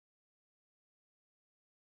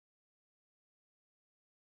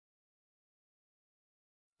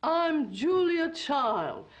I'm Julia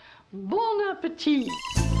Child. Bon appetit.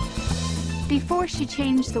 Before she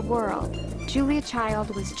changed the world, Julia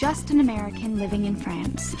Child was just an American living in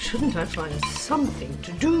France. Shouldn't I find something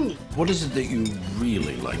to do? What is it that you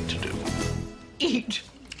really like to do? Eat.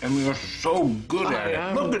 And you're so good at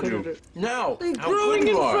it. Look at you. Now, how Growing good in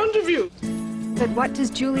you are. front of you. But what does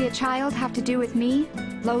Julia Child have to do with me,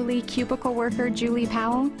 lowly cubicle worker Julie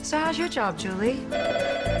Powell? So how's your job, Julie?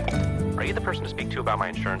 Are you the person to speak to about my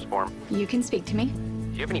insurance form? You can speak to me.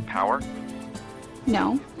 Do you have any power?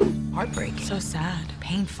 No. Heartbreaking. So sad.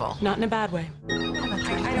 Painful. Not in a bad way. I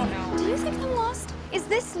don't know. Do you think I'm lost? Is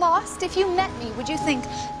this lost? If you met me, would you think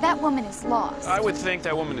that woman is lost? I would think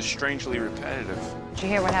that woman is strangely repetitive. Did you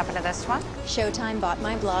hear what happened to this one? Showtime bought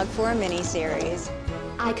my blog for a mini-series.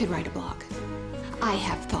 I could write a blog. I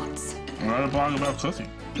have thoughts. Write a blog about cooking.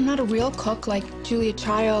 I'm not a real cook like Julia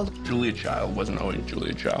Child. Julia Child wasn't always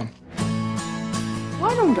Julia Child.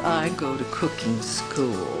 Why don't I go to cooking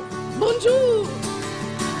school? Bonjour!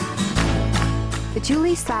 The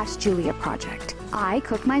Julie/Julia Project. I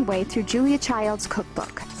cook my way through Julia Child's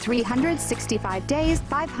cookbook. 365 days,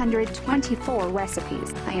 524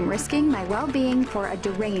 recipes. I am risking my well-being for a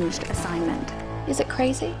deranged assignment. Is it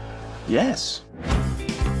crazy? Yes.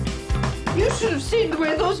 You should have seen the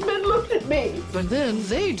way those men looked at me. But then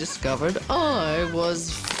they discovered I was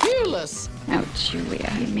fearless. Oh,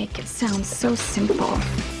 Julia, you make it sound so simple.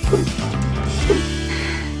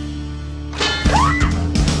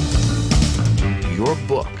 Your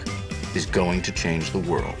book is going to change the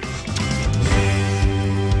world.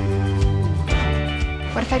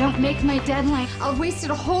 What if I don't make my deadline? I'll wasted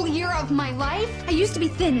a whole year of my life. I used to be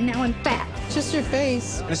thin and now I'm fat. Just your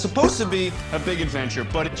face. It's supposed to be a big adventure,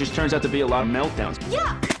 but it just turns out to be a lot of meltdowns.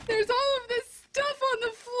 Yeah! There's all of this stuff on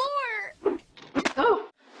the floor! Oh,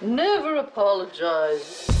 never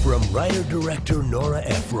apologize. From writer-director Nora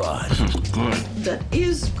Ephron. Good. That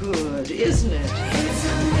is good, isn't it?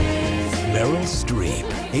 Meryl Streep,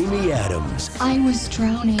 Amy Adams, I was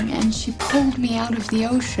drowning and she pulled me out of the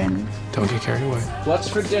ocean. Don't get carried away. What's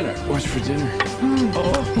for dinner? What's for dinner?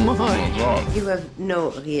 Oh, my. God. You have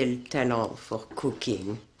no real talent for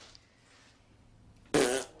cooking.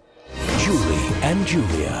 Julie and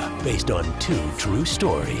Julia, based on 2 true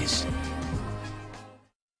stories.